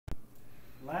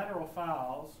lateral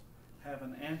files have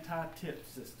an anti-tip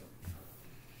system.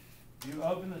 You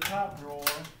open the top drawer,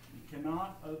 you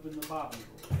cannot open the bottom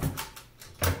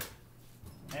drawer.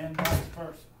 And vice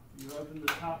versa. You open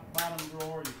the bottom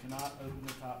drawer, you cannot open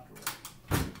the top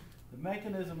drawer. The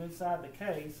mechanism inside the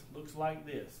case looks like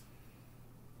this.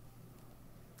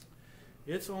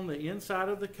 It's on the inside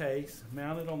of the case,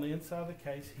 mounted on the inside of the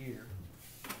case here.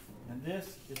 And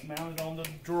this is mounted on the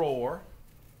drawer.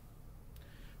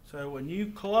 So when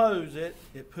you close it,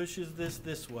 it pushes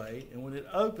this way, and when it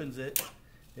opens it,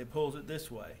 it pulls it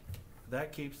this way.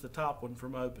 That keeps the top one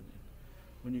from opening.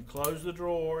 When you close the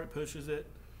drawer, it pushes it,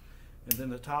 and then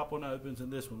the top one opens and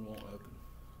this one won't open.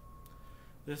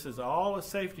 This is all a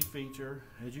safety feature.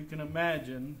 As you can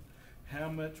imagine, how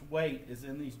much weight is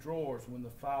in these drawers when the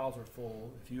files are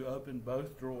full. If you open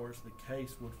both drawers, the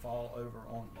case would fall over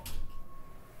on you.